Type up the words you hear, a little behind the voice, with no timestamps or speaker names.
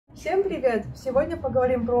Всем привет! Сегодня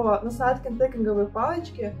поговорим про насадки на треккинговые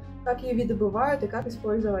палочки, как ее виды бывают и как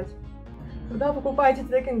использовать. Когда вы покупаете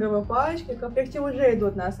треккинговые палочки, в комплекте уже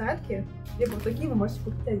идут насадки, либо вот такие вы можете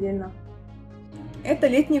купить отдельно. Это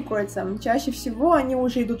летние кольца. Чаще всего они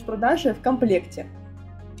уже идут в продаже в комплекте.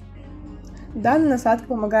 Данная насадка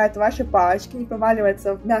помогает вашей палочке не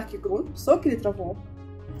проваливаться в мягкий грунт, сок или траву.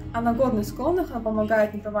 А на горных склонах она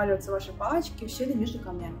помогает не проваливаться вашей палочке в щели между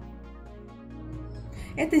камнями.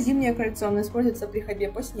 Это зимнее кольцо, оно используется при ходьбе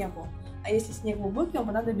по снегу. А если снег глубокий, вам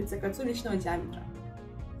понадобится кольцо личного диаметра.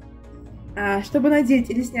 Чтобы надеть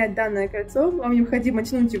или снять данное кольцо, вам необходимо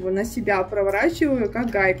тянуть его на себя, проворачивая как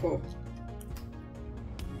гайку.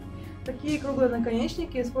 Такие круглые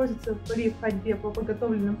наконечники используются при ходьбе по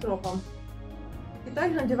подготовленным тропам. И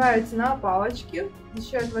также надеваются на палочки,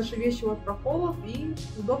 защищают ваши вещи от проколов и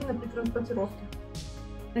удобны при транспортировке.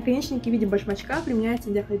 Наконечники в виде башмачка применяются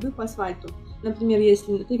для ходьбы по асфальту. Например,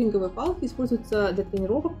 если треккинговые палки используются для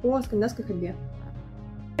тренировок по скандинавской ходьбе.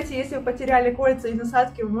 Если вы потеряли кольца и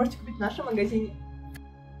насадки, вы можете купить в нашем магазине.